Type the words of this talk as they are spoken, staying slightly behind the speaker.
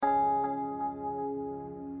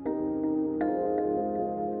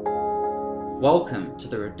Welcome to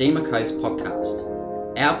the Redeemer Coast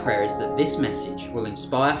podcast. Our prayer is that this message will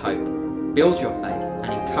inspire hope, build your faith,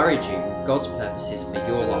 and encourage you with God's purposes for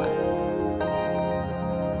your life.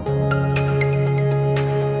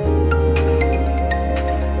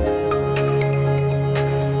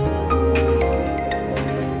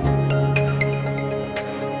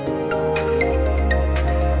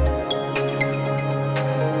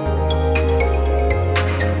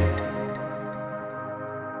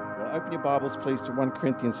 Bibles, please, to 1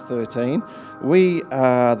 Corinthians 13. We,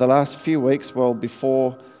 the last few weeks,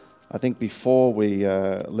 before we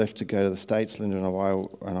left to go to the States, Linda and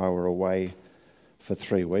I were away for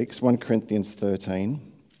 3 weeks, 1 Corinthians 13.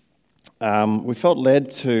 We felt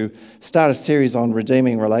led to start a series on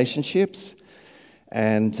redeeming relationships,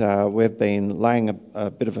 and we've been laying a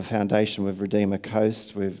bit of a foundation with Redeemer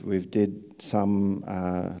Coast. We've did some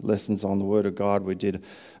lessons on the Word of God. We did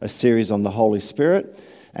a series on the Holy Spirit.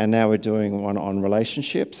 And now we're doing one on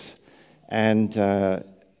relationships, and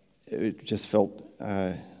it just felt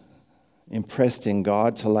impressed in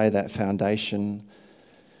God to lay that foundation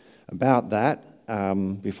about that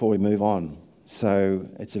before we move on. So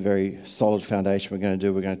it's a very solid foundation we're going to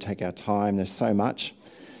do. We're going to take our time. There's so much.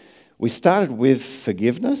 We started with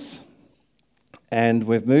forgiveness, and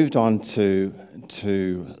we've moved on to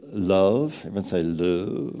love. Everyone say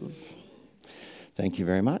love. Thank you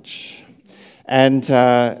very much. And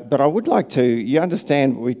but I would like to, you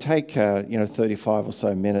understand, we take 35 or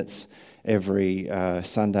so minutes every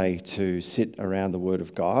Sunday to sit around the Word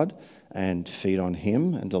of God and feed on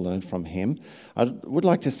Him and to learn from Him. I would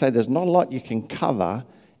like to say there's not a lot you can cover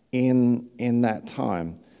in that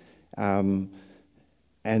time.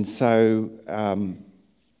 And so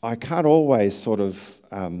I can't always sort of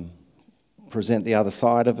present the other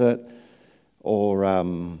side of it or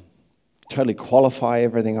totally qualify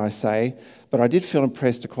everything I say. But I did feel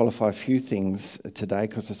impressed to qualify a few things today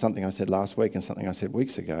because of something I said last week and something I said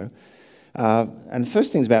weeks ago. And the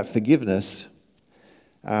first thing is about forgiveness.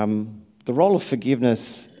 The role of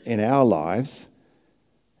forgiveness in our lives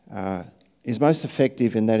is most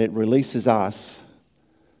effective in that it releases us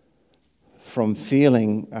from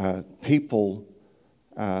feeling people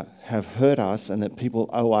have hurt us and that people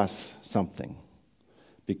owe us something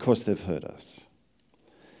because they've hurt us.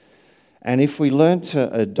 And if we learn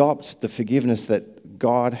to adopt the forgiveness that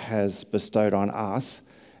God has bestowed on us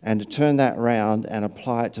and to turn that around and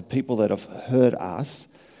apply it to people that have hurt us,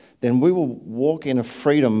 then we will walk in a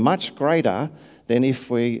freedom much greater than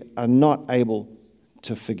if we are not able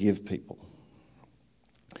to forgive people.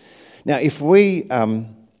 Now, if we,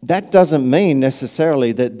 that doesn't mean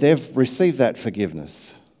necessarily that they've received that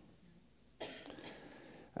forgiveness.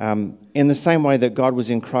 In the same way that God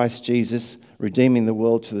was in Christ Jesus, redeeming the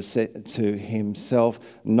world to Himself,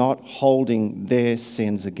 not holding their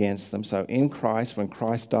sins against them. So in Christ, when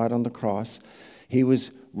Christ died on the cross, He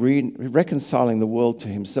was reconciling the world to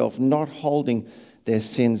Himself, not holding their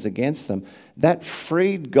sins against them. That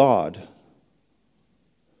freed God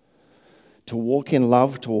to walk in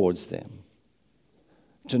love towards them,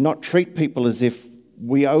 to not treat people as if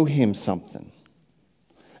we owe Him something,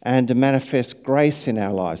 and to manifest grace in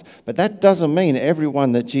our lives. But that doesn't mean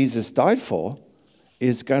everyone that Jesus died for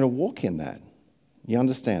is going to walk in that. You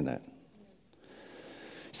understand that?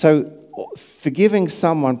 So forgiving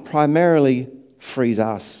someone primarily frees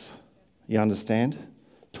us, you understand,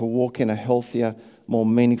 to walk in a healthier, more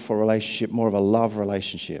meaningful relationship, more of a love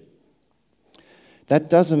relationship. That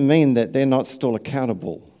doesn't mean that they're not still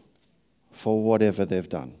accountable for whatever they've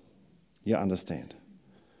done. You understand?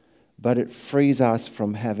 But it frees us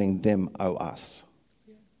from having them owe us.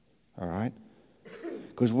 All right?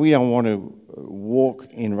 Because we don't want to walk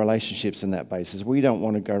in relationships on that basis. We don't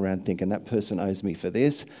want to go around thinking that person owes me for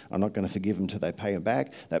this. I'm not going to forgive them until they pay it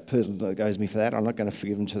back. That person owes me for that. I'm not going to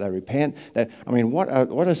forgive them until they repent.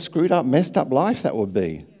 What a screwed up, messed up life that would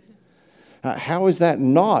be. How is that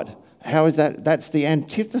not? How is that? That's the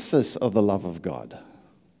antithesis of the love of God.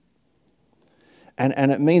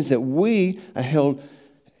 And it means that we are held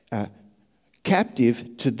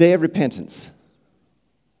captive to their repentance.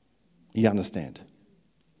 You understand?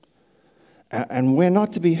 And we're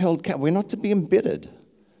not to be held captive. We're not to be embittered.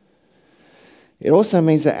 It also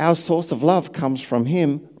means that our source of love comes from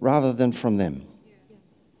Him rather than from them.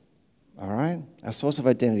 All right? Our source of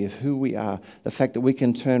identity of who we are, the fact that we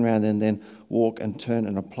can turn around and then walk and turn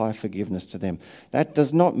and apply forgiveness to them. That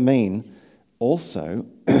does not mean also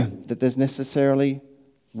that there's necessarily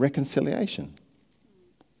reconciliation.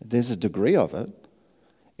 There's a degree of it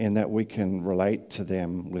in that we can relate to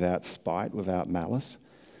them without spite, without malice.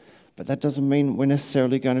 But that doesn't mean we're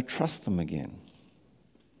necessarily going to trust them again.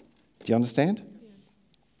 Do you understand?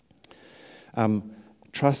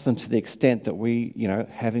 Trust them to the extent that we,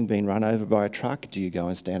 having been run over by a truck, do you go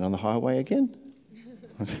and stand on the highway again?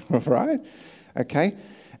 Right? Okay.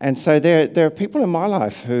 And so there are people in my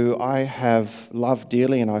life who I have loved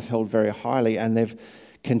dearly and I've held very highly, and they've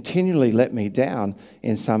continually let me down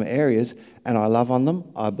in some areas, and I love on them,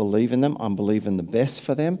 I believe in them, I'm believing the best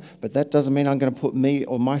for them, but that doesn't mean I'm going to put me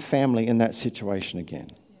or my family in that situation again.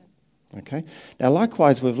 Yeah. Okay? Now,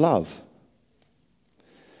 likewise with love.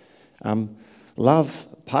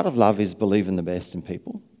 Part of love is believing the best in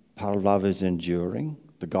people. Part of love is enduring,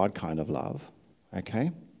 the God kind of love.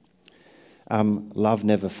 Okay? Love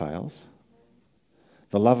never fails.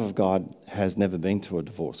 The love of God has never been to a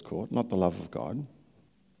divorce court, not the love of God.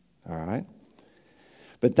 All right?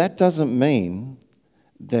 But that doesn't mean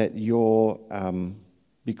that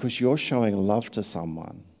because you're showing love to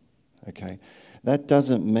someone, okay, that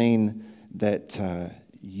doesn't mean that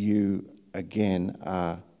you, again,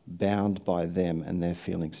 are bound by them and their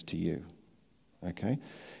feelings to you, okay?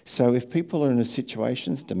 So if people are in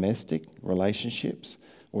situations, domestic relationships,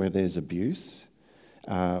 where there's abuse,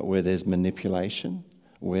 where there's manipulation,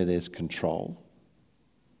 where there's control,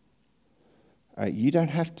 you don't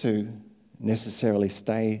have to necessarily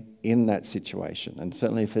stay in that situation. And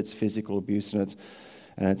certainly if it's physical abuse and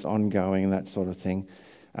it's ongoing and that sort of thing,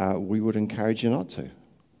 we would encourage you not to.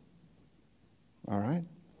 All right?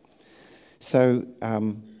 So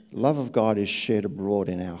love of God is shared abroad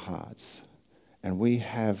in our hearts. And we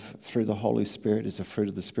have, through the Holy Spirit, as a fruit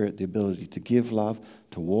of the Spirit, the ability to give love,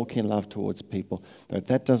 to walk in love towards people. But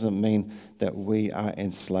that doesn't mean that we are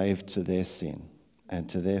enslaved to their sin and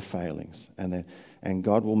to their failings. And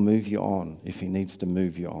God will move you on if he needs to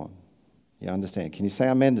move you on. You understand? Can you say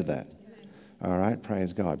amen to that? All right,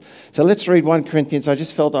 praise God. So let's read 1 Corinthians. I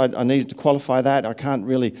just felt I needed to qualify that. I can't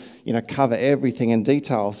really, cover everything in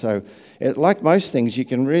detail. So like most things, you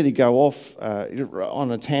can really go off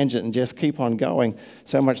on a tangent and just keep on going.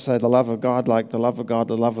 So much so the love of God, like the love of God,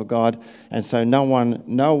 the love of God. And so no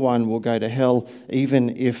one will go to hell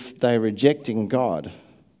even if they're rejecting God.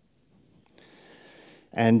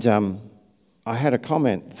 And I had a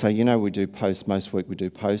comment. So, we do posts. Most week we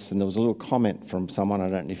do posts. And there was a little comment from someone, I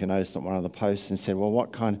don't know if you noticed on one of the posts, and said, well,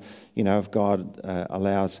 what kind, of God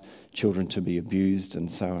allows children to be abused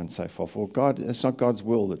and so on and so forth. Well, it's not God's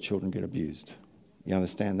will that children get abused. You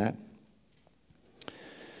understand that?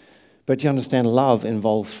 But you understand love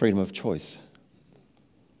involves freedom of choice.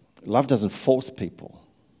 Love doesn't force people.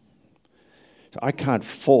 So I can't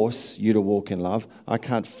force you to walk in love. I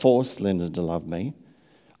can't force Linda to love me.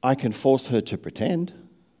 I can force her to pretend.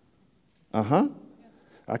 I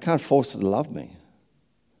can't force her to love me.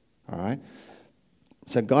 All right?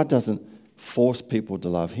 So God doesn't force people to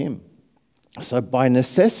love him. So by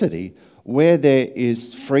necessity, where there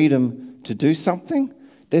is freedom to do something,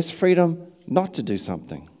 there's freedom not to do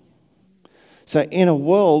something. So in a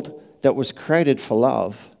world that was created for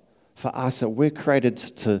love, for us, that we're created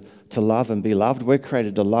to love and be loved, we're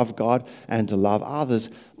created to love God and to love others,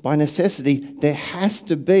 by necessity, there has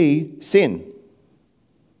to be sin.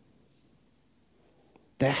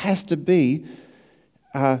 There has to be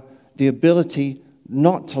the ability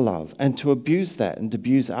not to love and to abuse that and to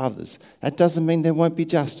abuse others. That doesn't mean there won't be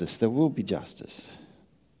justice. There will be justice.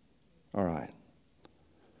 All right.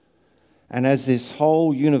 And as this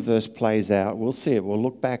whole universe plays out, we'll see it. We'll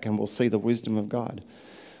look back and we'll see the wisdom of God.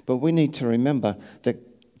 But we need to remember that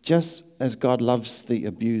just as God loves the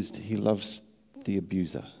abused, he loves the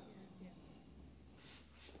abuser.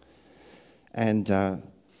 And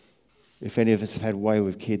if any of us have had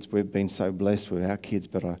wayward kids, we've been so blessed with our kids,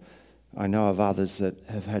 but I know of others that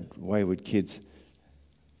have had wayward kids.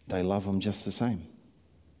 They love them just the same.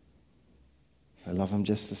 They love them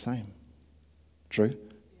just the same. True?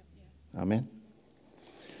 Amen?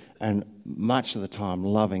 And much of the time,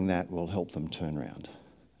 loving that will help them turn around.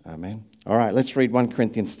 Amen? All right, let's read 1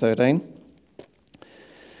 Corinthians 13.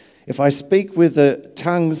 If I speak with the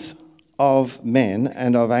tongues of men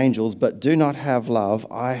and of angels, but do not have love,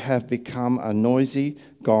 I have become a noisy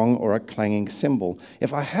gong or a clanging cymbal.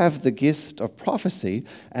 If I have the gift of prophecy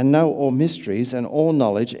and know all mysteries and all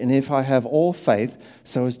knowledge, and if I have all faith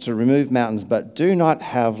so as to remove mountains, but do not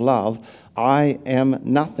have love, I am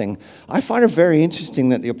nothing. I find it very interesting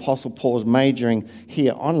that the Apostle Paul is majoring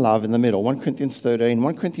here on love in the middle. 1 Corinthians 13,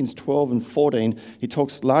 1 Corinthians 12 and 14, he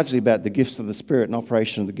talks largely about the gifts of the Spirit and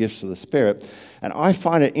operation of the gifts of the Spirit. And I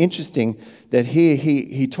find it interesting that here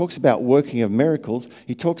he talks about working of miracles,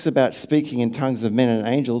 he talks about speaking in tongues of men and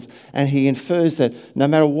angels, and he infers that no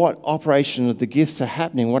matter what operation of the gifts are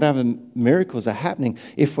happening, whatever miracles are happening,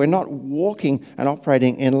 if we're not walking and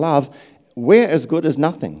operating in love, we're as good as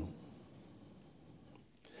nothing.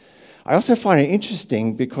 I also find it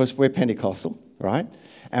interesting because we're Pentecostal, right?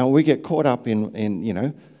 And we get caught up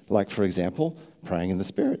in like, for example, praying in the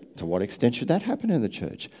Spirit. To what extent should that happen in the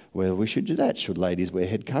church? Whether we should do that? Should ladies wear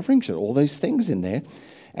head covering? Should all these things in there?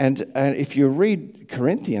 And if you read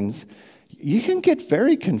Corinthians, you can get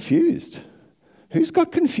very confused. Who's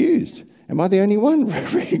got confused? Am I the only one?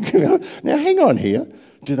 Now, hang on here.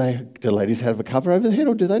 Do ladies have a cover over the head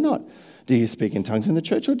or do they not? Do you speak in tongues in the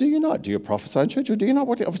church or do you not? Do you prophesy in church or do you not?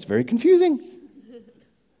 It's very confusing.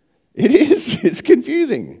 It is. It's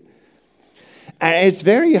confusing. And it's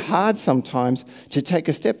very hard sometimes to take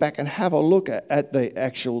a step back and have a look at the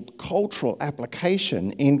actual cultural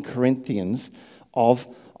application in Corinthians of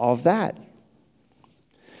that.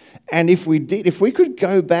 And if we could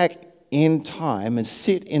go back in time and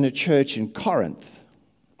sit in a church in Corinth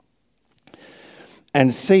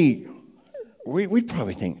and see, we'd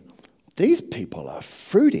probably think, these people are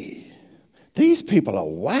fruity. These people are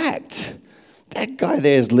whacked. That guy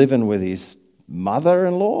there's living with his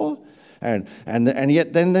mother-in-law, and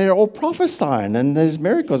yet then they're all prophesying, and there's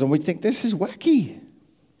miracles, and we think this is wacky.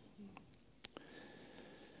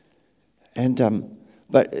 And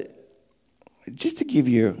but just to give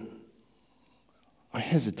you, I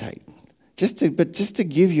hesitate. Just to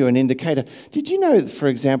give you an indicator, did you know, for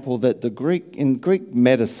example, that in Greek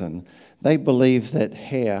medicine, they believed that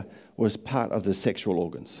hair was part of the sexual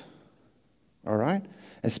organs? All right?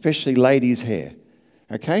 Especially ladies' hair.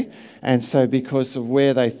 Okay? And so because of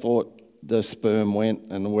where they thought the sperm went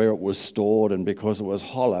and where it was stored and because it was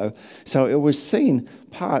hollow, so it was seen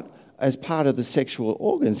as part of the sexual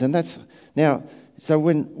organs. And that's now, so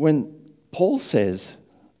when Paul says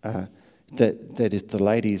that if the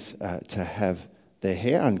ladies to have their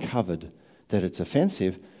hair uncovered, that it's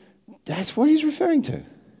offensive, that's what he's referring to.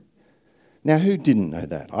 Now, who didn't know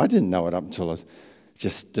that? I didn't know it up until I was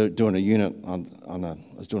just doing a unit I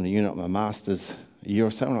was doing a unit on my master's a year or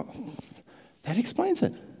so. And that explains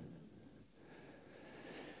it.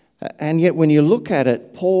 And yet, when you look at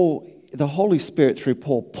it, Paul, the Holy Spirit through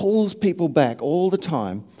Paul, pulls people back all the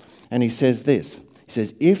time, and he says this. He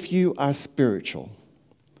says, "If you are spiritual,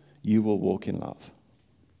 you will walk in love."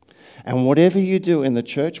 And whatever you do in the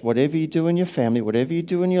church, whatever you do in your family, whatever you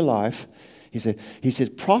do in your life, he says,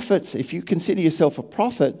 prophets, if you consider yourself a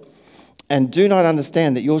prophet and do not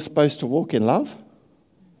understand that you're supposed to walk in love,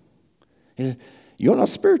 he says, you're not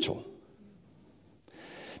spiritual.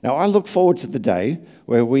 Now, I look forward to the day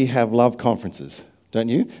where we have love conferences, don't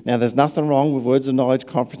you? Now, there's nothing wrong with Words of Knowledge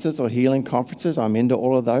conferences or healing conferences. I'm into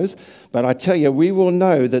all of those. But I tell you, we will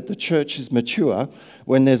know that the church is mature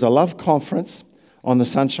when there's a love conference on the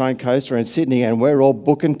Sunshine Coast or in Sydney, and we're all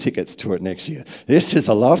booking tickets to it next year. This is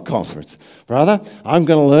a love conference. Brother, I'm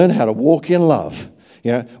going to learn how to walk in love.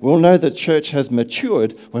 We'll know that church has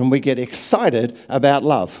matured when we get excited about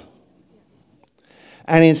love.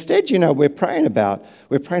 And instead, we're praying about,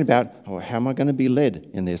 how am I going to be led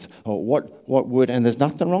in this? Or what word, and there's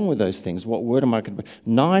nothing wrong with those things. What word am I going to be?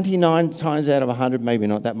 99 times out of 100, maybe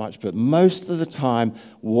not that much, but most of the time,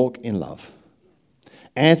 walk in love.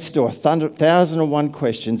 Answer to 1,001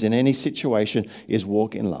 questions in any situation is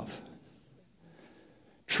walk in love.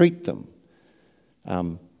 Treat them.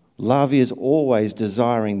 Love is always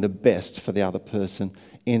desiring the best for the other person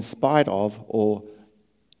in spite of or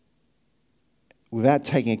without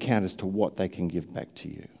taking account as to what they can give back to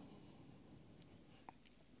you.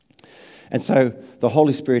 And so the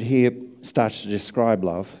Holy Spirit here starts to describe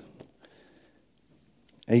love.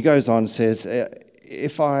 And he goes on and says,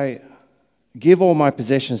 if I give all my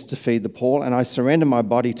possessions to feed the poor and I surrender my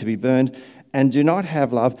body to be burned and do not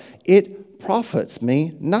have love, it profits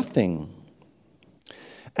me nothing.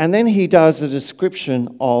 And then he does a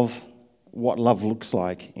description of what love looks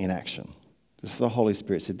like in action. This is the Holy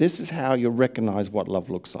Spirit said, this is how you recognize what love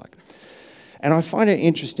looks like. And I find it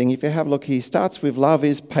interesting, if you have a look, he starts with love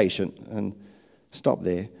is patient, and stop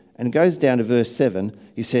there, and goes down to verse 7.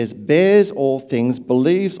 He says, bears all things,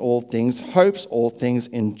 believes all things, hopes all things,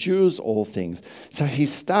 endures all things. So he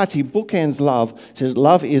bookends love, says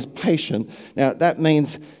love is patient. Now that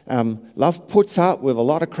means love puts up with a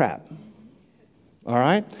lot of crap. All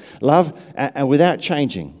right? Love, and without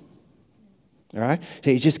changing. All right?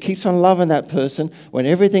 So he just keeps on loving that person when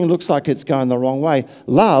everything looks like it's going the wrong way.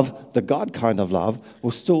 Love, the God kind of love,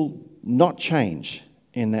 will still not change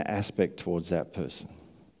in that aspect towards that person.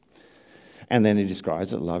 And then he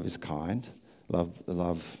describes that love is kind. Love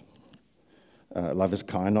is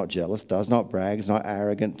kind, not jealous, does not brag, is not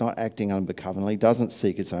arrogant, not acting unbecomingly, doesn't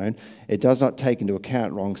seek its own. It does not take into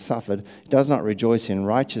account wrong suffered. It does not rejoice in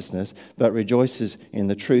righteousness, but rejoices in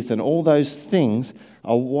the truth. And all those things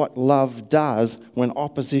are what love does when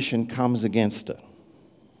opposition comes against it.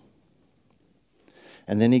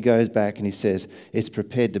 And then he goes back and he says, it's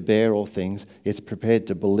prepared to bear all things, it's prepared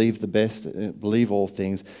to believe the best, believe all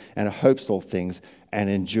things, and it hopes all things, and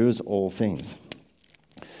endures all things.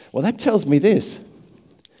 Well, that tells me this.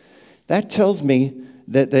 That tells me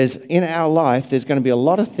that in our life, there's going to be a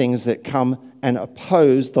lot of things that come and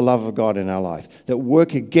oppose the love of God in our life, that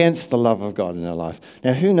work against the love of God in our life.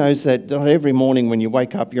 Now, who knows that not every morning when you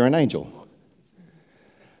wake up, you're an angel?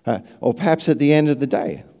 Or perhaps at the end of the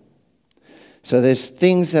day. So there's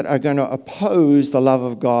things that are going to oppose the love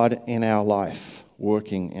of God in our life,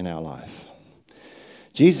 working in our life.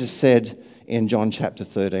 Jesus said in John chapter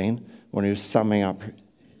 13, when he was summing up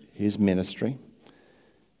his ministry,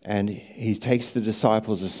 and he takes the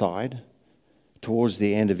disciples aside towards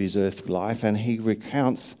the end of his earthly life, and he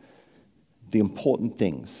recounts the important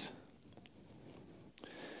things.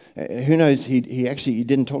 Who knows, he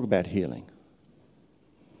didn't talk about healing.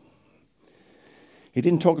 He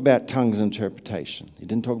didn't talk about tongues interpretation. He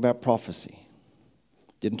didn't talk about prophecy.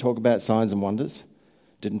 Didn't talk about signs and wonders.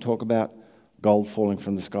 Didn't talk about gold falling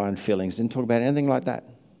from the sky and fillings. Didn't talk about anything like that.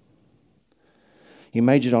 He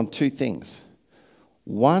majored on two things.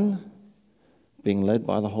 One, being led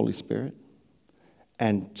by the Holy Spirit.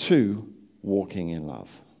 And two, walking in love.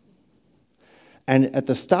 And at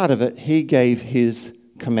the start of it, he gave his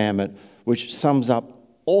commandment, which sums up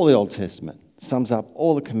all the Old Testament, sums up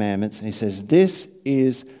all the commandments. And he says, this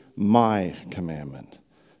is my commandment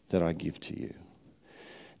that I give to you,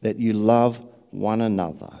 that you love one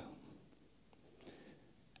another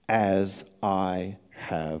as I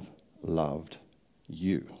have loved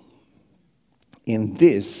you. In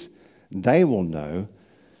this, they will know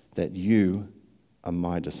that you are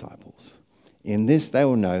my disciples. In this, they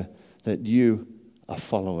will know that you are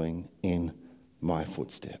following in my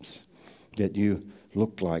footsteps, that you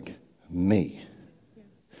look like me.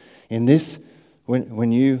 In this,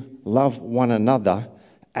 when you love one another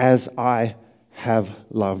as I have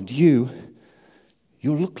loved you,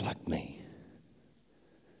 you'll look like me.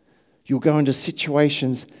 You'll go into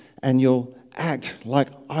situations and you'll act like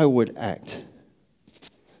I would act.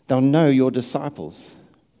 They'll know you're disciples.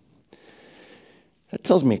 That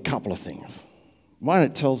tells me a couple of things. One,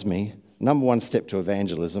 it tells me number one step to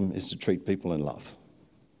evangelism is to treat people in love.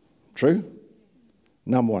 True?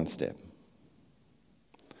 Number one step.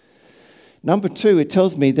 Number two, it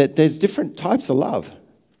tells me that there's different types of love.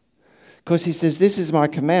 Because he says, this is my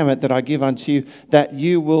commandment that I give unto you, that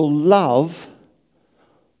you will love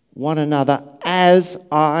one another as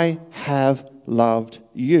I have loved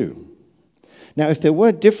you. Now, if there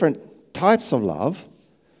weren't different types of love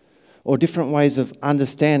or different ways of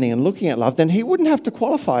understanding and looking at love, then he wouldn't have to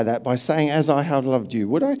qualify that by saying, as I have loved you,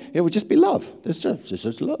 would I? It would just be love. There's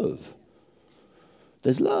just love.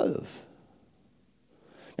 There's love.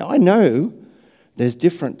 Now, I know there's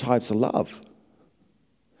different types of love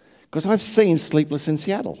because I've seen Sleepless in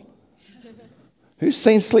Seattle. Who's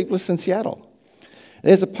seen Sleepless in Seattle?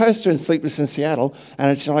 There's a poster in Sleepless in Seattle,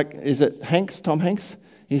 and it's like, is it Hanks, Tom Hanks?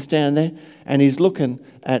 He's standing there, and he's looking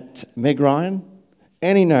at Meg Ryan.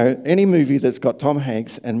 Any movie that's got Tom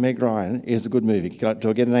Hanks and Meg Ryan is a good movie. Do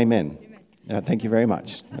I get an amen? Thank you very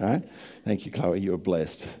much. All right? Thank you, Chloe. You were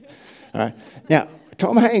blessed. All right. Now,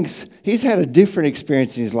 Tom Hanks, he's had a different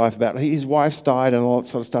experience in his life about his wife's died and all that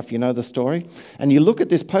sort of stuff. You know the story. And you look at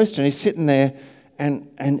this poster, and he's sitting there,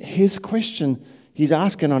 and his question he's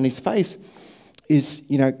asking on his face is,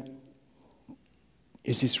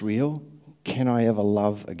 is this real? Can I ever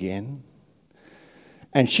love again?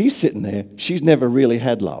 And she's sitting there. She's never really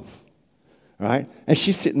had love, right? And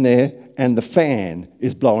she's sitting there, and the fan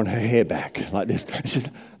is blowing her hair back like this. And she's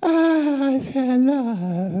like, I found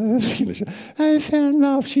love. I found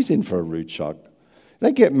love. She's in for a rude shock.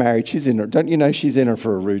 They get married. Don't you know she's in her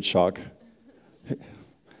for a rude shock?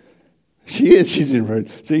 She is. She's in for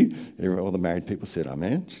a... See, all the married people said,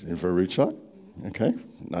 amen. She's in for a rude shock. Okay.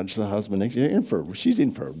 Nudge the husband next year. She's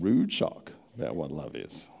in for a rude shock about what love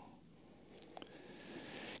is.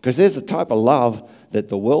 Because there's the type of love that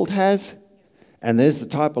the world has, and there's the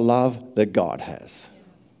type of love that God has.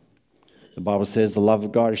 The Bible says the love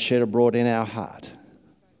of God is shed abroad in our heart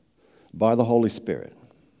by the Holy Spirit.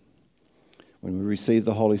 When we receive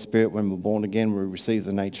the Holy Spirit, when we're born again, we receive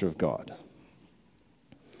the nature of God.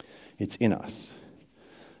 It's in us.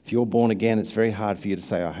 If you're born again, it's very hard for you to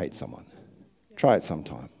say, I hate someone. Try it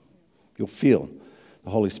sometime. You'll feel the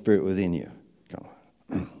Holy Spirit within you. Go,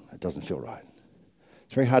 it doesn't feel right.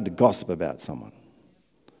 It's very hard to gossip about someone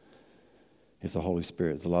if the Holy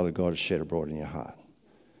Spirit, the love of God, is shed abroad in your heart.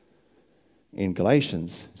 In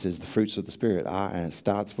Galatians, it says the fruits of the Spirit are, and it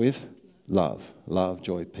starts with Love,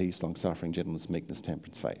 joy, peace, long-suffering, gentleness, meekness,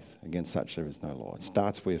 temperance, faith. Against such there is no law. It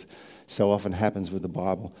starts with, so often happens with the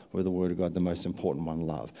Bible, with the Word of God, the most important one,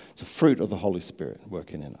 love. It's a fruit of the Holy Spirit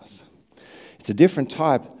working in us. It's a different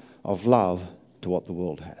type of love to what the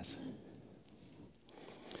world has.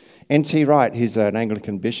 N.T. Wright, he's an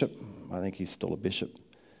Anglican bishop. I think he's still a bishop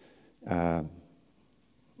in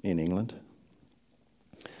England.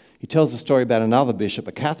 He tells a story about another bishop,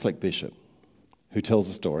 a Catholic bishop, who tells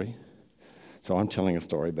a story. So I'm telling a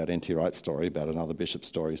story about N.T. Wright's story, about another bishop's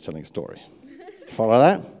story who's telling a story. Follow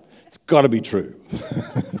that? It's got to be true.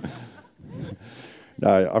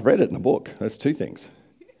 No, I've read it in a book. That's two things.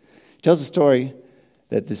 He tells a story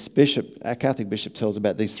that this bishop, a Catholic bishop, tells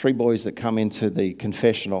about these three boys that come into the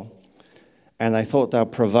confessional, and they thought they'll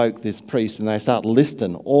provoke this priest, and they start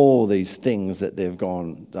listing all these things that they've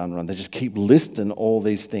done wrong. They just keep listing all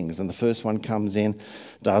these things, and the first one comes in,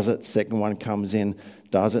 does it. Second one comes in,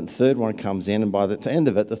 does it. And third one comes in, and by the end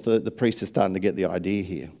of it, the priest is starting to get the idea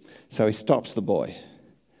here. So he stops the boy,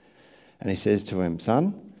 and he says to him,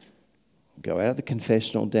 "Son, go out of the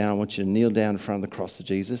confessional down. I want you to kneel down in front of the cross of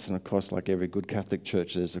Jesus." And of course, like every good Catholic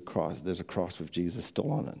church, there's a cross. There's a cross with Jesus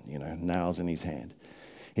still on it, nails in his hand.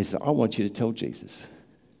 He says, "I want you to tell Jesus.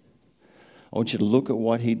 I want you to look at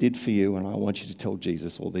what he did for you, and I want you to tell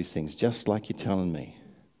Jesus all these things, just like you're telling me."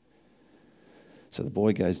 So the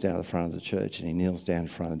boy goes down to the front of the church, and he kneels down in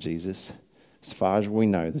front of Jesus. As far as we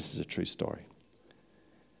know, this is a true story.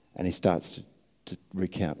 And he starts to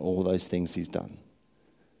recount all those things he's done.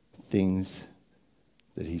 Things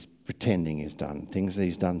that he's pretending he's done. Things that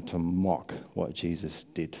he's done to mock what Jesus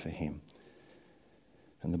did for him.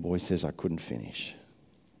 And the boy says, "I couldn't finish.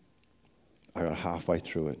 I got halfway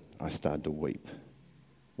through it. I started to weep.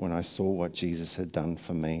 When I saw what Jesus had done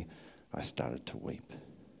for me, I started to weep."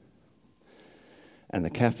 And the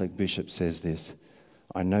Catholic bishop says this,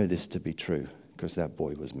 "I know this to be true because that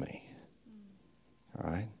boy was me." All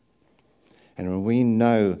right? And when we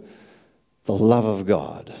know the love of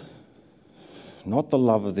God, not the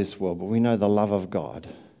love of this world, but we know the love of God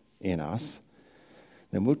in us,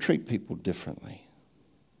 then we'll treat people differently.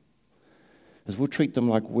 Because we'll treat them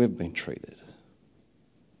like we've been treated.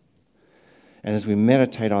 And as we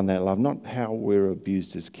meditate on that love, not how we're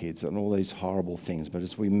abused as kids and all these horrible things, but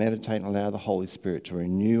as we meditate and allow the Holy Spirit to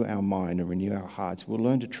renew our mind and renew our hearts, we'll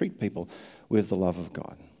learn to treat people with the love of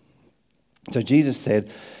God. So Jesus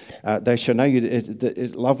said, "They shall know you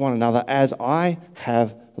love one another as I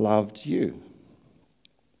have loved you."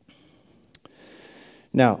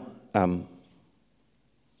 Now,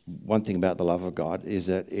 one thing about the love of God is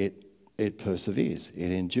that it perseveres,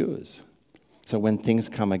 it endures. So when things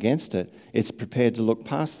come against it, it's prepared to look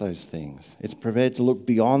past those things. It's prepared to look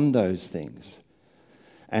beyond those things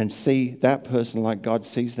and see that person like God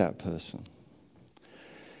sees that person.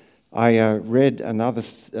 I read another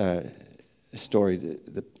story,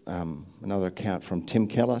 another account from Tim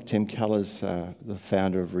Keller. Tim Keller's the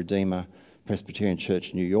founder of Redeemer Presbyterian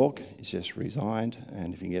Church, New York. He's just resigned,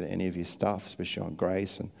 and if you can get any of his stuff, especially on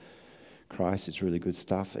grace and Christ, it's really good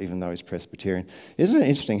stuff, even though he's Presbyterian. Isn't it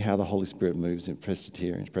interesting how the Holy Spirit moves in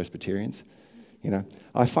Presbyterians?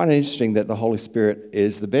 I find it interesting that the Holy Spirit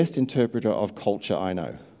is the best interpreter of culture I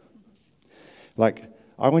know. Like,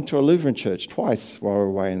 I went to a Lutheran church twice while we were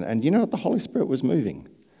away, and you know what? The Holy Spirit was moving.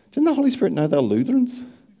 Didn't the Holy Spirit know they're Lutherans?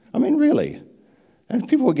 I mean, really. And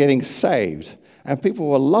people were getting saved, and people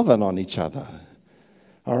were loving on each other.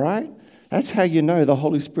 All right? That's how you know the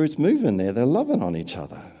Holy Spirit's moving there. They're loving on each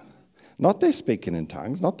other. Not they're speaking in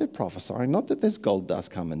tongues, not they're prophesying, not that there's gold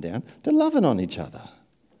dust coming down. They're loving on each other.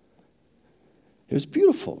 It was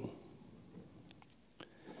beautiful.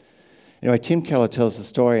 Anyway, Tim Keller tells the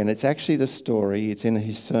story, and it's actually the story, it's in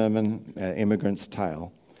his sermon, Immigrant's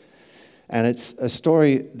Tale. And it's a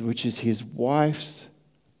story which is his wife's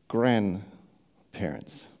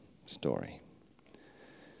grandparents' story.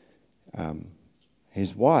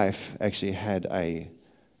 His wife actually had a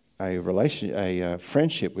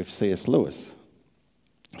friendship with C.S. Lewis.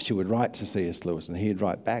 She would write to C.S. Lewis, and he'd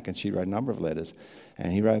write back, and she wrote a number of letters,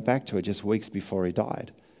 and he wrote back to her just weeks before he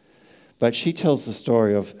died. But she tells the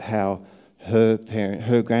story of how her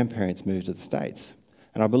grandparents moved to the States,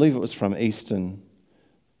 and I believe it was from Eastern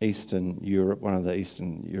Europe, one of the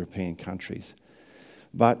Eastern European countries.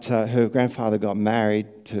 But her grandfather got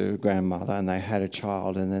married to her grandmother, and they had a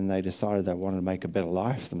child, and then they decided they wanted to make a better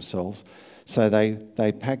life for themselves. So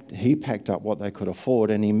he packed up what they could afford,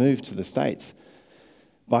 and he moved to the States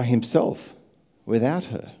by himself, without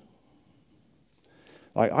her.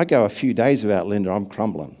 I go a few days without Linda, I'm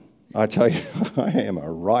crumbling. I tell you, I am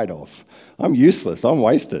a write-off. I'm useless. I'm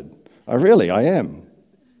wasted. I am.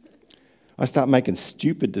 I start making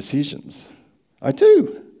stupid decisions. I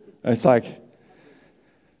do. It's like,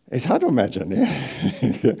 it's hard to imagine,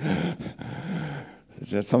 yeah.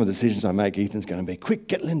 Some of the decisions I make, Ethan's going to be, quick,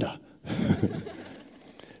 get Linda.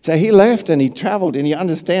 So he left and he travelled, and you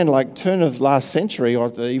understand, like turn of last century,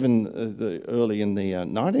 or even early in the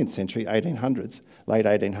 19th century, 1800s, late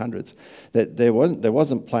 1800s, that there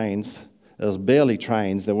wasn't planes, there was barely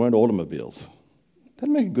trains, there weren't automobiles. That'd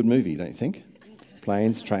make a good movie, don't you think?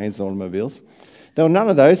 Planes, trains, automobiles. There were none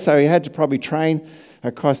of those, so he had to probably train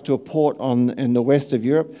across to a port in the west of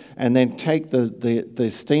Europe, and then take the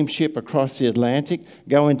steamship across the Atlantic,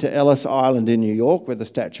 go into Ellis Island in New York, where the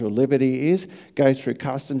Statue of Liberty is, go through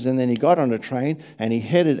customs, and then he got on a train, and he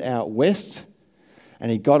headed out west,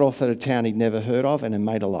 and he got off at a town he'd never heard of, and then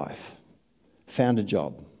made a life. Found a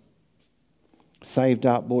job. Saved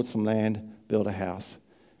up, bought some land, built a house.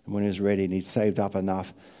 And when he was ready, and he'd saved up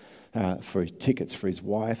enough for his tickets for his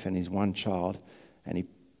wife and his one child, and he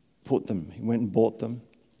went and bought them,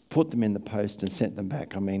 put them in the post and sent them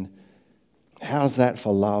back. I mean, how's that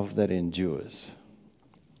for love that endures?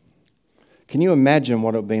 Can you imagine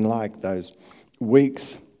what it would have been like those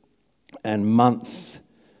weeks and months?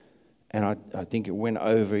 And I think it went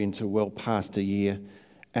over into well past a year.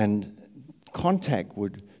 And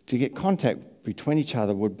to get contact between each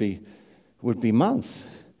other would be months.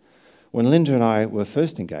 When Linda and I were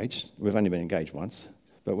first engaged, we've only been engaged once,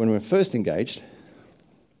 but when we were first engaged,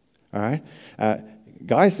 all right,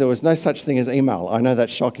 guys, there was no such thing as email. I know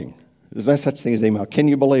that's shocking. There's no such thing as email. Can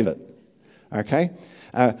you believe it? Okay,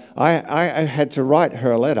 I had to write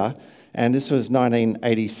her a letter, and this was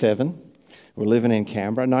 1987. We're living in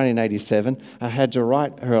Canberra, 1987. I had to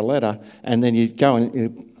write her a letter, and then you go and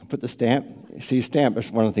you put the stamp. See, stamp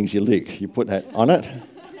is one of the things you lick. You put that on it.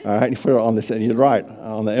 All right, you put it on this, and you'd write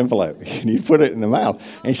on the envelope, and you'd put it in the mail,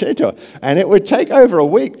 and you send it to her. And it would take over a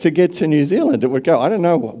week to get to New Zealand. It would go, I don't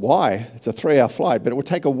know why, it's a 3-hour flight, but it would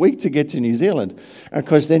take a week to get to New Zealand. And of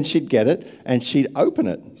course, then she'd get it, and she'd open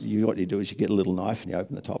it. What you do is you get a little knife, and you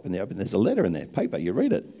open the top, and there's a letter in there, paper, you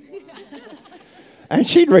read it. And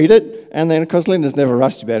she'd read it, and then, of course, Linda's never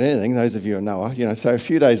rushed about anything, those of you who know her. So a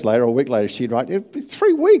few days later, or a week later, she'd write, it'd be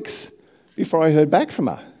 3 weeks before I heard back from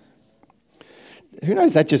her. Who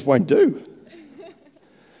knows, that just won't do.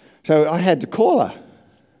 So I had to call her.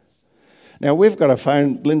 Now, we've got a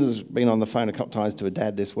phone. Linda's been on the phone a couple of times to her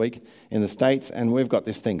dad this week in the States, and we've got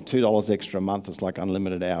this thing, $2 extra a month. It's like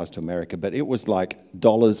unlimited hours to America, but it was like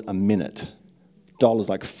dollars a minute.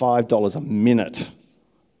 Like $5 a minute.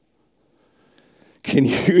 Can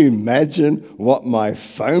you imagine what my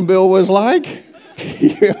phone bill was like?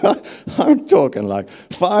 I'm talking like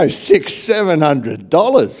 $500, $600,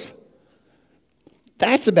 $700.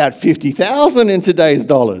 That's about $50,000 in today's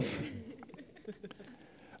dollars.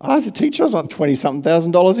 I was a teacher, I was on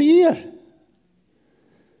 $20,000 a year.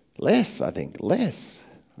 Less, I think, less.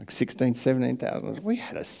 Like $16,000, $17,000. We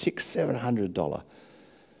had a $600, $700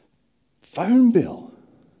 phone bill.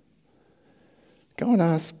 Go and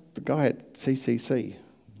ask the guy at CCC.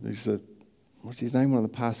 What's his name? One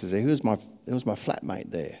of the pastors there. He was my flatmate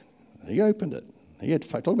there. He opened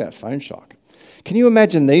it. Talk about phone shock. Can you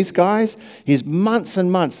imagine these guys? He's months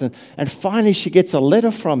and months, and finally she gets a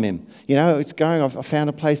letter from him. It's going, I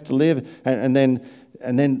found a place to live, and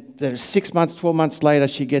then there's 6 months, 12 months later,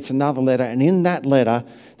 she gets another letter, and in that letter,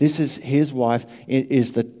 this is his wife,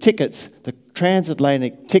 is the tickets, the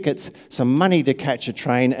transatlantic tickets, some money to catch a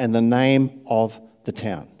train, and the name of the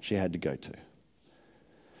town she had to go to.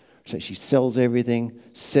 So she sells everything,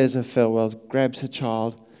 says her farewell, grabs her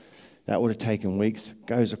child. That would have taken weeks,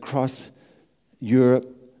 goes across Europe,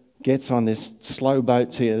 gets on this slow boat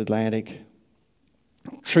to the Atlantic.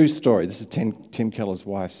 True story. This is Tim Keller's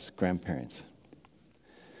wife's grandparents.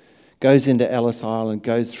 Goes into Ellis Island,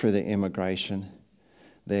 goes through the immigration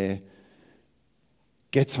there,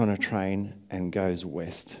 gets on a train and goes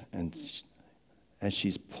west. And as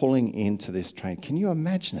she's pulling into this train, can you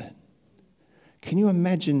imagine it? Can you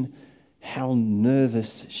imagine how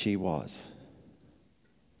nervous she was?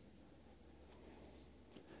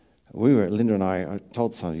 Linda and I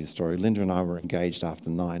told some of you a story. Linda and I were engaged after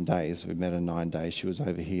 9 days. We met in 9 days. She was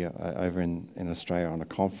over here, over in Australia on a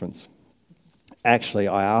conference. Actually,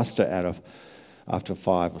 I asked her after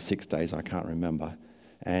 5 or 6 days, I can't remember,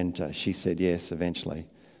 and she said yes eventually.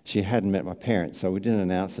 She hadn't met my parents, so we didn't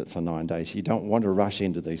announce it for 9 days. You don't want to rush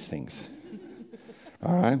into these things.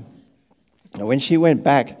 All right? Now, when she went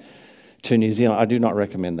back to New Zealand, I do not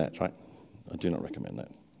recommend that, right? I do not recommend that,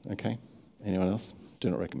 okay? Anyone else? Do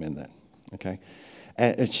not recommend that, okay?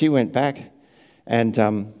 And she went back, and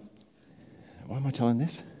why am I telling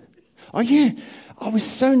this? Oh, yeah. I was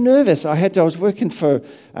so nervous. I was working for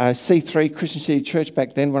C3, Christian City Church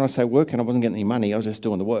back then. When I say working, I wasn't getting any money. I was just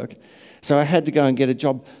doing the work. So I had to go and get a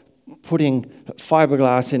job putting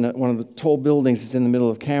fiberglass in one of the tall buildings that's in the middle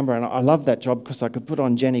of Canberra. And I loved that job because I could put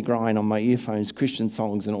on Jenny Grind on my earphones, Christian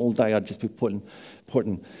songs, and all day I'd just be putting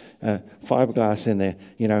fiberglass in there,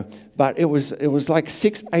 you know. But it was like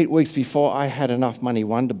 6-8 weeks before I had enough money,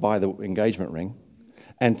 one, to buy the engagement ring,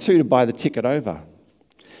 and two, to buy the ticket over.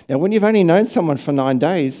 Now, when you've only known someone for 9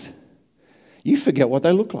 days, you forget what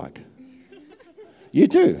they look like. You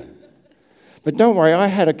do. But don't worry, I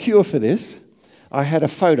had a cure for this. I had a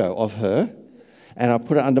photo of her, and I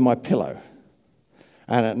put it under my pillow.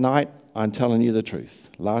 And at night, I'm telling you the truth.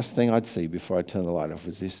 Last thing I'd see before I turned the light off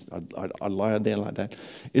was this. I'd lie there like that.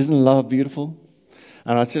 Isn't love beautiful?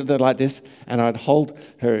 And I'd sit there like this, and I'd hold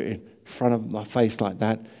her in front of my face like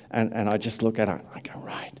that, and I'd just look at her. I'd go,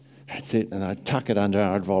 right, that's it. And I'd tuck it under, and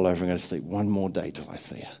I'd roll over and go to sleep. One more day till I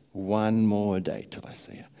see her. One more day till I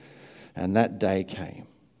see her. And that day came.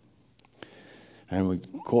 And we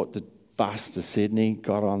caught the bus to Sydney,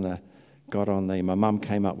 got on the, my mum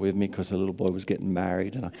came up with me because her little boy was getting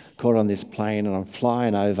married, and I got on this plane and I'm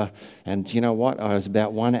flying over, and do you know what? I was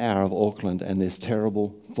about 1 hour of Auckland, and this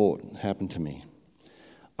terrible thought happened to me.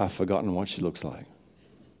 I've forgotten what she looks like.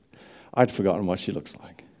 I'd forgotten what she looks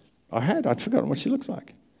like. I'd forgotten what she looks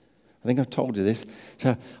like. I think I've told you this.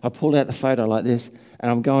 So I pulled out the photo like this, and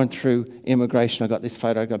I'm going through immigration. I got this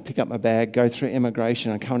photo. I got to pick up my bag, go through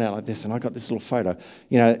immigration, and coming out like this, and I got this little photo.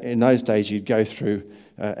 You know, in those days, you'd go through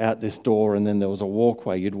out this door, and then there was a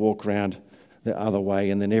walkway. You'd walk around the other way,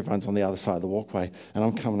 and then everyone's on the other side of the walkway. And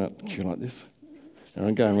I'm coming up the queue like this, and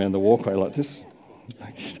I'm going around the walkway like this.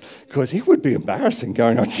 Because it would be embarrassing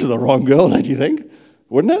going up to the wrong girl, don't you think?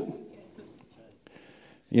 Wouldn't it?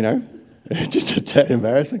 You know, just a tad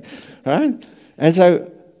embarrassing, right?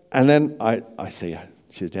 And then I see her.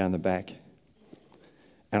 She was down the back.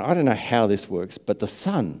 And I don't know how this works, but the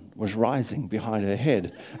sun was rising behind her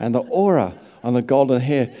head, and the aura on the golden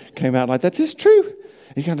hair came out like that. It's true.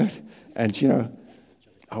 And, you know,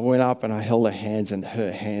 I went up and I held her hands, and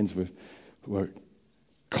her hands were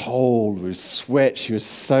cold with sweat. She was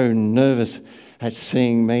so nervous at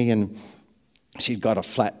seeing me, and she'd got a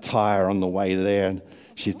flat tire on the way there, and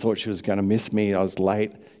she thought she was going to miss me. I was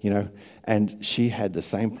late, you know, and she had the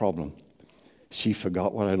same problem. She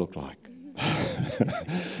forgot what I looked like.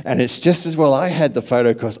 And it's just as well I had the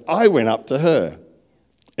photo because I went up to her.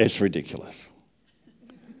 It's ridiculous.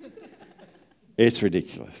 It's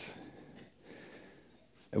ridiculous.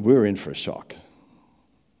 And we're in for a shock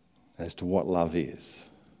as to what love is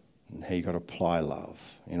and how you've got to apply love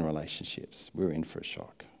in relationships. We're in for a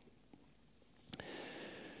shock.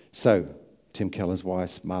 So, Tim Keller's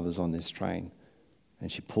wife's mother's on this train,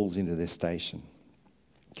 and she pulls into this station.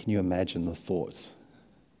 Can you imagine the thoughts?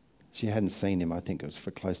 She hadn't seen him, I think it was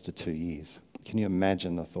for close to 2 years. Can you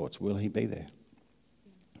imagine the thoughts? Will he be there?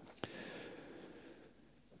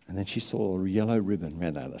 And then she saw a yellow ribbon.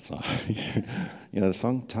 No, that's not. You know the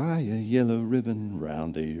song? Tie a yellow ribbon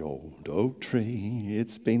round the old oak tree.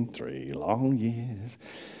 It's been 3 long years.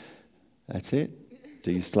 That's it.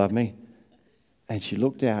 Do you still love me? And she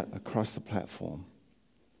looked out across the platform,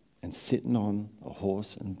 and sitting on a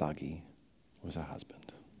horse and buggy was her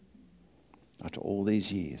husband. After all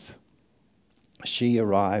these years, she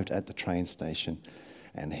arrived at the train station,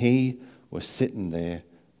 and he was sitting there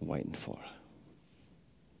waiting for her.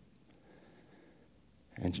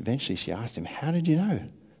 And eventually she asked him, "How did you know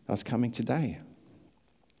I was coming today?"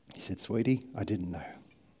 He said, "Sweetie, I didn't know.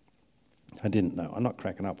 I didn't know." I'm not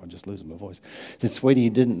cracking up, I'm just losing my voice. He said, "Sweetie, you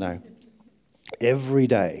didn't know. Every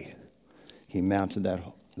day he mounted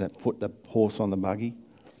put the horse on the buggy.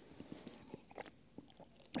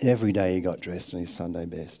 Every day he got dressed in his Sunday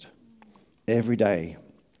best. Every day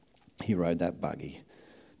he rode that buggy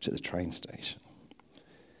to the train station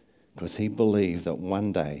because he believed that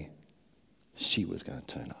one day she was going to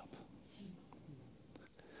turn up."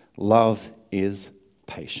 Love is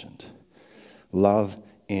patient. Love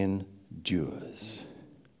endures.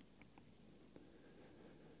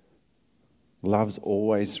 Love's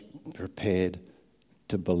always prepared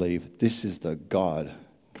to believe this is the God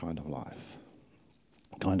kind of life,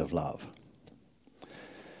 kind of love.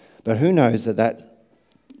 But who knows that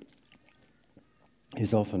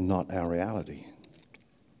is often not our reality.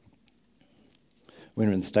 When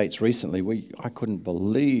we were in the States recently, I couldn't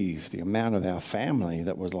believe the amount of our family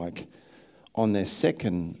that was like on their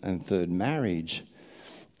second and third marriage,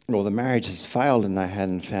 or the marriage has failed and they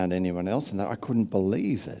hadn't found anyone else, and I couldn't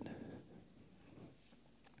believe it.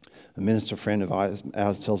 A minister friend of ours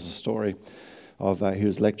tells a story he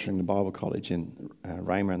was lecturing the Bible college in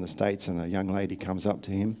Raymer in the States, and a young lady comes up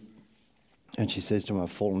to him and she says to him,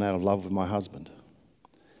 I've fallen out of love with my husband.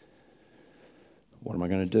 What am I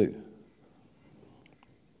going to do?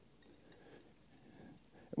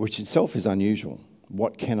 Which itself is unusual.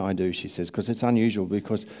 What can I do, she says, because it's unusual,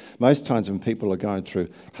 because most times when people are going through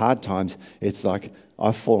hard times, it's like,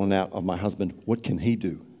 I've fallen out of my husband, what can he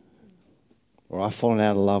do? Or I've fallen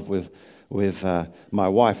out of love with my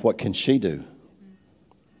wife, what can she do?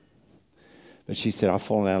 But she said, I've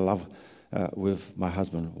fallen out of love with my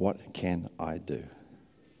husband, what can I do?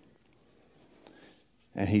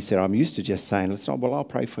 And he said, I'm used to just saying, well, I'll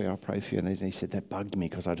pray for you, I'll pray for you. And he said, that bugged me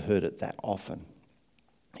because I'd heard it that often.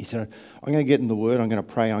 He said, I'm going to get in the Word, I'm going to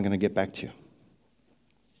pray, I'm going to get back to you.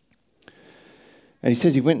 And he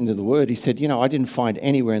says he went into the Word, he said, I didn't find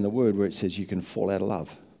anywhere in the Word where it says you can fall out of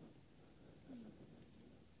love.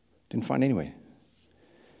 Didn't find anywhere.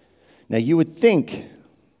 Now you would think,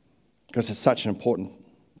 because it's such an important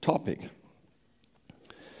topic,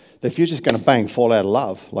 that if you're just going to fall out of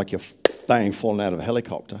love, like you're falling out of a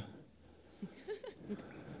helicopter.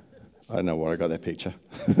 I don't know where I got that picture.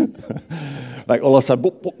 Like all of a sudden,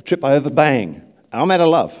 boop, boop, trip over, bang. I'm out of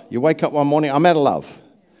love. You wake up one morning, I'm out of love.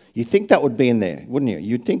 You think that would be in there, wouldn't you?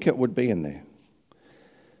 You'd think it would be in there.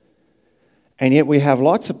 And yet we have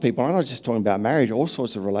lots of people, I'm not just talking about marriage, all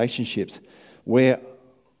sorts of relationships, where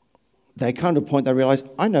they come to a point they realize,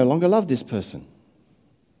 I no longer love this person.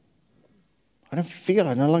 I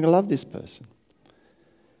no longer love this person.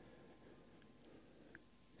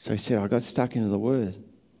 So he said, I got stuck into the Word.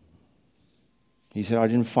 He said, I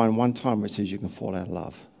didn't find one time where it says you can fall out of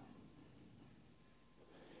love.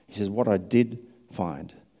 He says, what I did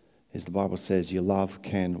find is the Bible says your love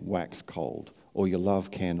can wax cold, or your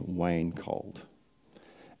love can wane cold,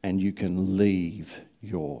 and you can leave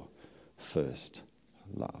your first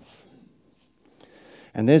love.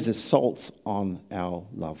 And there's assaults on our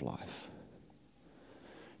love life.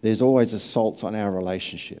 There's always assaults on our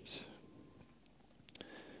relationships.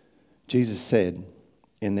 Jesus said,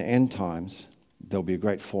 in the end times, there'll be a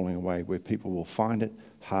great falling away where people will find it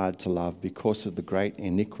hard to love because of the great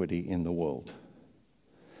iniquity in the world.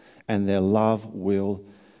 And their love will,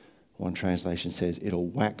 one translation says, it'll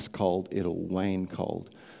wax cold, it'll wane cold.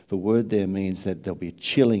 The word there means that there'll be a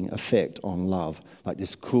chilling effect on love, like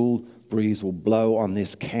this cool breeze will blow on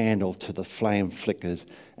this candle till the flame flickers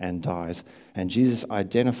and dies. And Jesus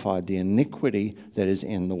identified the iniquity that is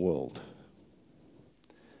in the world.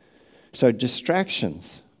 So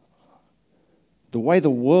distractions, the way the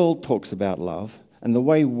world talks about love and the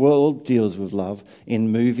way the world deals with love in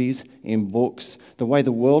movies, in books, the way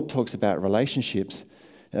the world talks about relationships,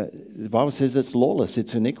 the Bible says it's lawless,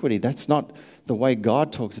 it's iniquity. That's not the way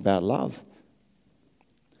God talks about love.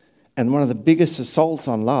 And one of the biggest assaults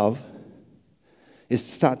on love is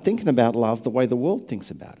to start thinking about love the way the world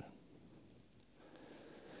thinks about it.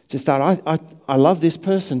 To start, I love this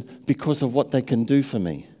person because of what they can do for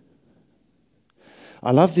me.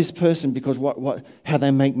 I love this person because how they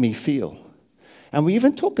make me feel. And we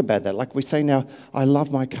even talk about that. Like we say now, I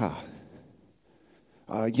love my car.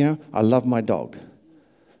 I love my dog.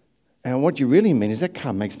 And what you really mean is that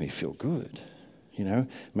car makes me feel good. It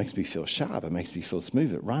makes me feel sharp. It makes me feel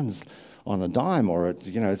smooth. It runs on a dime, or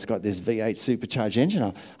it's got this V8 supercharged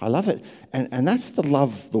engine. I love it. And that's the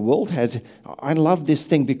love the world has. I love this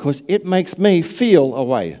thing because it makes me feel a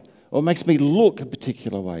way. Or makes me look a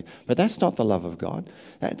particular way. But that's not the love of God.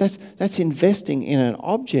 That's investing in an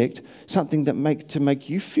object, something to make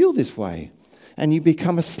you feel this way. And you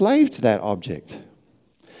become a slave to that object.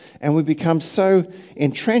 And we become so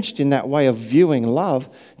entrenched in that way of viewing love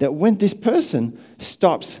that when this person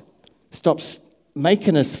stops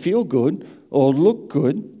making us feel good or look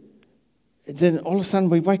good, then all of a sudden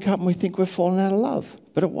we wake up and we think we're falling out of love.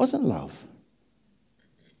 But it wasn't love.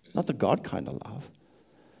 Not the God kind of love.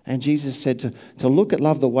 And Jesus said to look at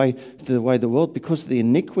love the way the world, because of the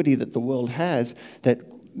iniquity that the world has,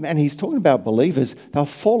 and he's talking about believers, they'll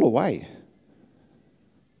fall away.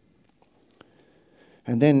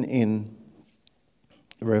 And then in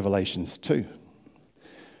Revelations 2,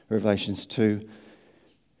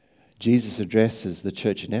 Jesus addresses the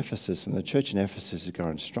church in Ephesus, and the church in Ephesus is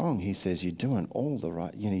going strong. He says, you're doing all the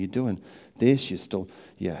right, you're doing this, you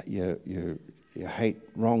hate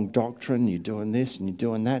wrong doctrine, you're doing this and you're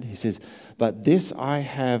doing that. He says, but this I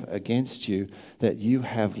have against you, that you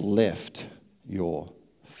have left your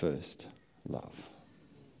first love.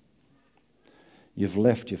 You've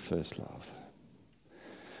left your first love.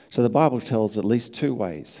 So the Bible tells at least two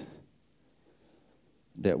ways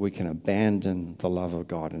that we can abandon the love of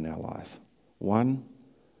God in our life. One,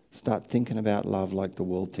 start thinking about love like the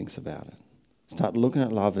world thinks about it. Start looking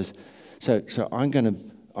at love as, so I'm going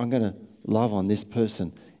to love on this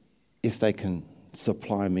person if they can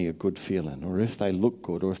supply me a good feeling, or if they look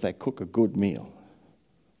good, or if they cook a good meal.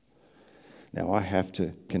 Now, I have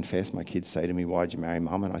to confess, my kids say to me, "Why'd you marry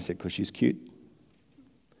Mum?" And I said, "Because she's cute."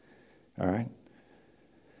 All right?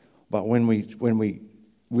 But when we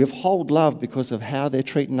withhold love because of how they're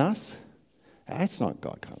treating us, that's not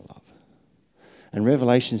God kind of love. And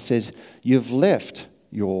Revelation says, you've left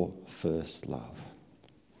your first love.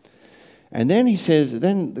 And then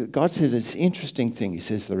God says this interesting thing. He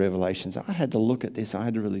says the Revelations. I had to look at this. I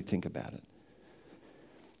had to really think about it.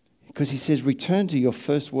 Because he says, return to your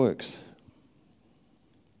first works.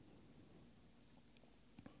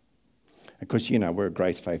 Of course, we're a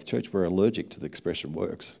Grace Faith Church. We're allergic to the expression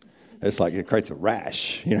works. It's like it creates a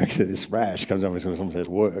rash. Because this rash comes over when someone says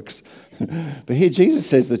works. But here Jesus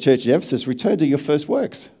says to the church at Ephesus, return to your first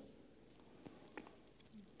works.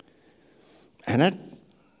 And that,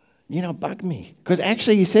 bugged me. Because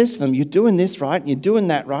actually he says to them, you're doing this right, and you're doing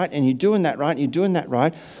that right, and you're doing that right, and you're doing that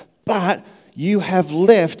right, but you have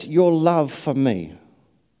left your love for me.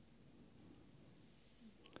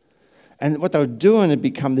 And what they were doing had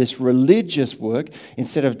become this religious work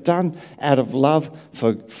instead of done out of love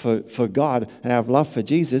for God and out of love for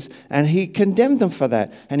Jesus. And he condemned them for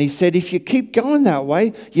that. And he said, if you keep going that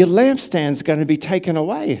way, your lampstand's going to be taken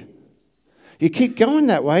away. You keep going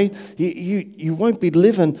that way, you won't be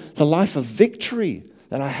living the life of victory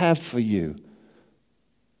that I have for you.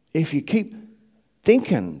 If you keep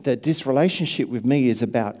thinking that this relationship with me is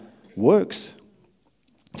about works,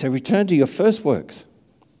 so return to your first works.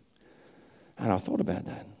 And I thought about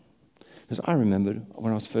that. Because I remembered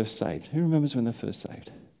when I was first saved. Who remembers when they're first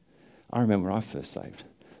saved? I remember when I first saved.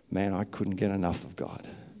 Man, I couldn't get enough of God.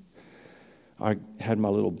 I had my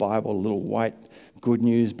little Bible, a little white Good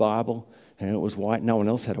News Bible, and it was white. No one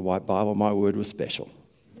else had a white Bible. My word was special.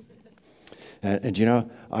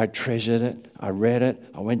 And I treasured it. I read it.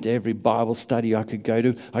 I went to every Bible study I could go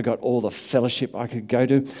to. I got all the fellowship I could go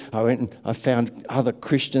to. I went and I found other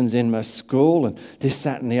Christians in my school and this,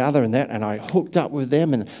 that, and the other and that. And I hooked up with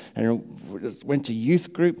them and went to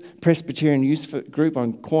youth group, Presbyterian youth group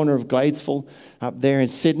on corner of Gladesville up there in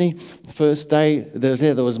Sydney. First day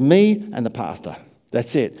there was me and the pastor.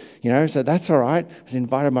 That's it. So that's all right. I was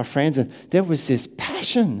invited my friends and there was this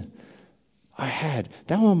passion I had.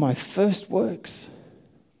 They were my first works.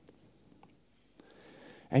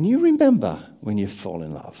 And you remember when you fall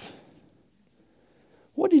in love.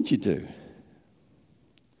 What did you do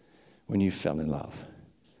when you fell in love?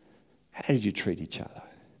 How did you treat each other?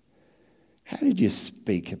 How did you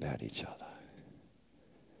speak about each other?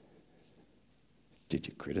 Did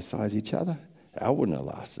you criticize each other? That wouldn't have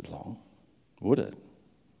lasted long, would it?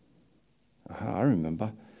 I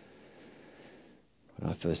remember. When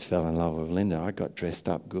I first fell in love with Linda, I got dressed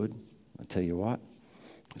up good. I tell you what,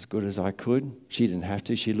 as good as I could. She didn't have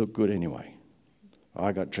to. She looked good anyway.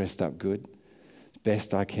 I got dressed up good,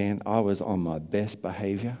 best I can. I was on my best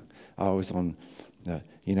behavior. I was on,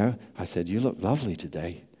 I said, you look lovely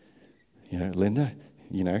today. Linda,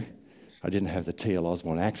 I didn't have the T.L.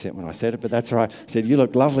 Osborne accent when I said it, but that's all right. I said, you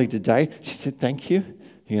look lovely today. She said, thank you,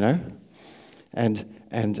 And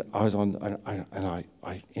I was on, and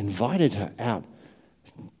I invited her out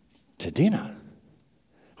to dinner.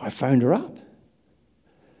 I phoned her up.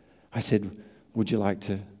 I said, would you like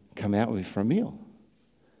to come out with me for a meal?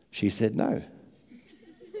 She said no.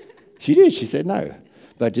 She did. She said no.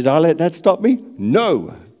 But did I let that stop me?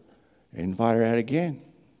 No. I invite her out again.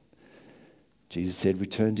 Jesus said,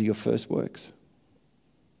 return to your first works.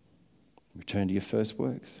 Return to your first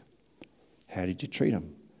works. How did you treat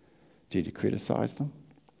them? Did you criticize them?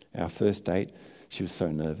 Our first date, she was so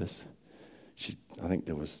nervous. I think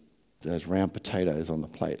there was those round potatoes on the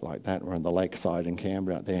plate like that. We're on the lakeside in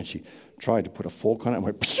Canberra out there, and she tried to put a fork on it and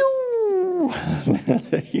went, pew!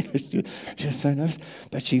 She was so nervous.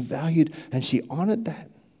 But she valued and she honoured that.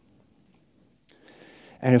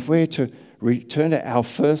 And if we're to return to our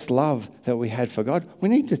first love that we had for God, we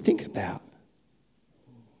need to think about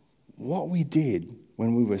what we did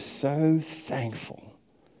when we were so thankful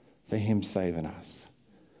for Him saving us.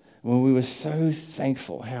 When we were so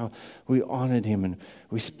thankful how we honoured Him and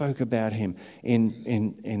we spoke about Him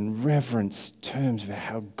in reverence terms about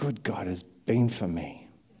how good God has been for me.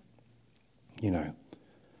 And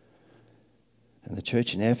the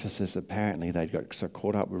church in Ephesus, apparently they got so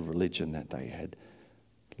caught up with religion that they had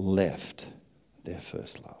left their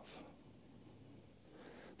first love.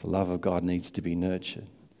 The love of God needs to be nurtured.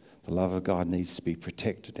 The love of God needs to be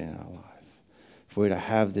protected in our life. If we're to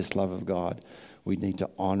have this love of God, We need to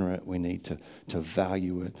honor it. We need to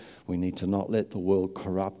value it. We need to not let the world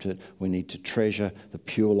corrupt it. We need to treasure the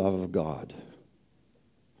pure love of God.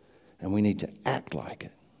 And we need to act like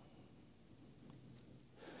it.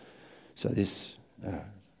 So this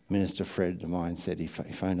minister friend of mine said, he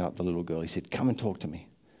phoned up the little girl. He said, come and talk to me.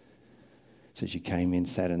 So she came in,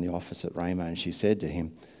 sat in the office at Ramo, and she said to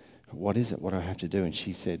him, what is it? What do I have to do? And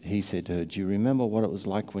he said to her, do you remember what it was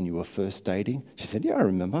like when you were first dating? She said, yeah, I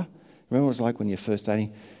remember. Remember what it was like when you're first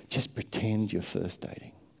dating? Just pretend you're first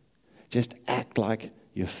dating. Just act like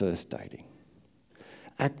you're first dating.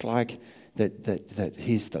 Act like that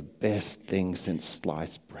he's the best thing since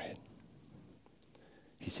sliced bread.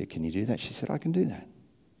 He said, can you do that? She said, I can do that.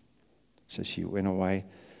 So she went away,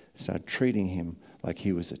 started treating him like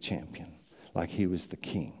he was a champion, like he was the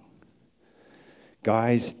king.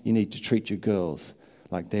 Guys, you need to treat your girls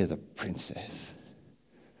like they're the princess.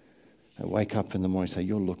 I wake up in the morning and say,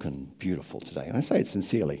 you're looking beautiful today. And I say it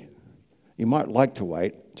sincerely. You might like to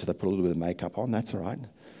wait till they put a little bit of makeup on. That's all right.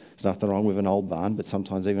 There's nothing wrong with an old barn, but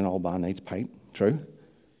sometimes even an old barn needs paint. True?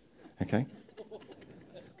 Okay?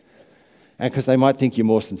 And because they might think you're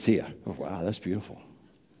more sincere. Oh, wow, that's beautiful.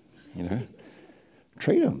 You know?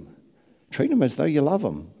 Treat them. Treat them as though you love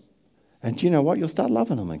them. And do you know what? You'll start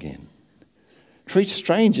loving them again. Treat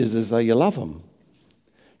strangers as though you love them.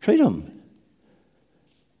 Treat them.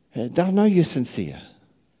 They'll know you're sincere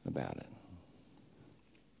about it.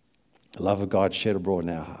 The love of God shed abroad in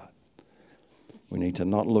our heart. We need to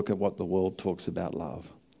not look at what the world talks about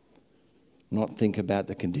love. Not think about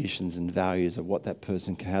the conditions and values of what that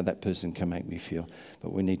person, how that person can make me feel.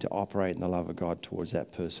 But we need to operate in the love of God towards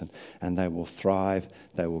that person. And they will thrive,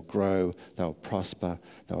 they will grow, they'll prosper,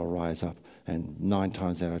 they'll rise up. And 9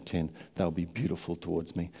 times out of 10, they'll be beautiful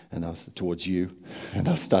towards me and towards you. And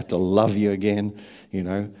they'll start to love you again, you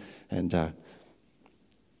know. And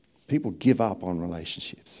people give up on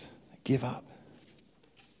relationships. Give up.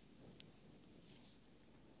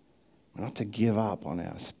 We're not to give up on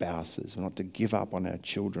our spouses. We're not to give up on our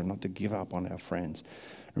children. Not to give up on our friends.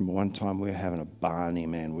 Remember one time we were having a Barney,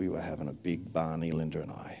 man. We were having a big Barney, Linda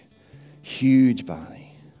and I. Huge Barney.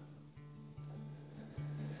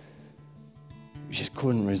 We just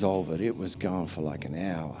couldn't resolve it. It was going for like an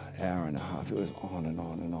hour and a half. It was on and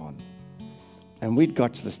on and on. And we'd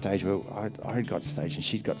got to the stage where I'd got to the stage and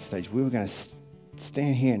she'd got to the stage. We were going to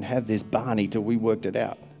stand here and have this Barney till we worked it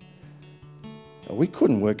out. But we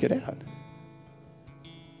couldn't work it out.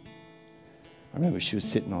 I remember she was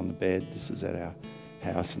sitting on the bed. This was at our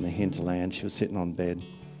house in the hinterland. She was sitting on bed.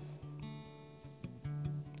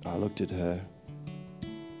 I looked at her.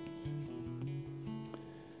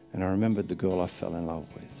 And I remembered the girl I fell in love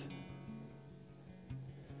with.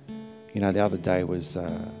 You know, the other day was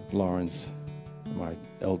Lauren's, my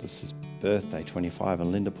eldest's birthday, 25,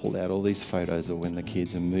 and Linda pulled out all these photos of when the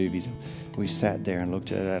kids and movies. And we sat there and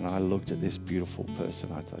looked at it, and I looked at this beautiful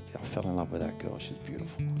person. I thought, I fell in love with that girl. She's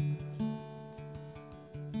beautiful.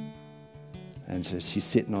 And so she's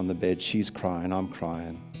sitting on the bed. She's crying. I'm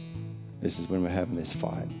crying. This is when we're having this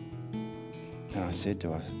fight. And I said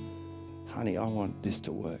to her, honey, I want this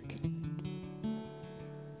to work. And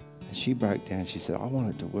she broke down. She said, I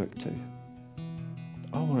want it to work too.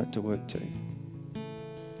 I want it to work too.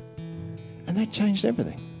 And that changed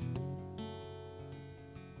everything.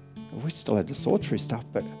 We still had to sort through stuff,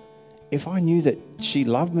 but if I knew that she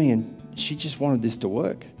loved me and she just wanted this to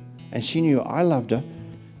work, and she knew I loved her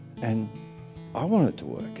and I wanted it to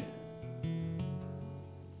work.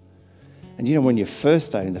 And you know, when you're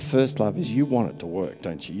first dating, the first love is you want it to work,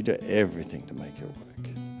 don't you? You do everything to make it work.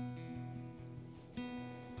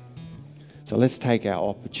 So let's take our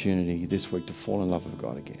opportunity this week to fall in love with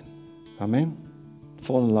God again. Amen?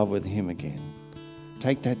 Fall in love with Him again.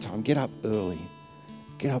 Take that time. Get up early.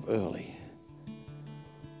 Get up early.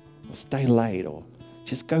 Or stay late, or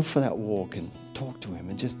just go for that walk and talk to Him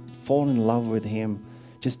and just fall in love with Him.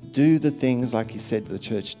 Just do the things like He said to the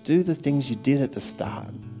church. Do the things you did at the start.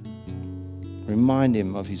 Remind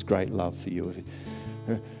Him of His great love for you.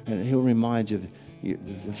 And He'll remind you of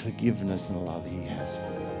the forgiveness and the love He has for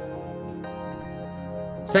you.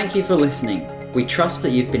 Thank you for listening. We trust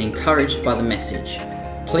that you've been encouraged by the message.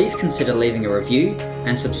 Please consider leaving a review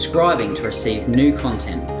and subscribing to receive new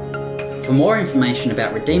content. For more information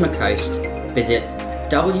about Redeemer Coast, visit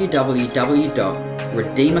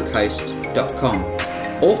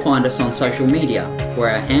www.redeemercoast.com or find us on social media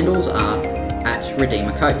where our handles are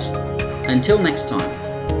 @Redeemer Coast. Until next time.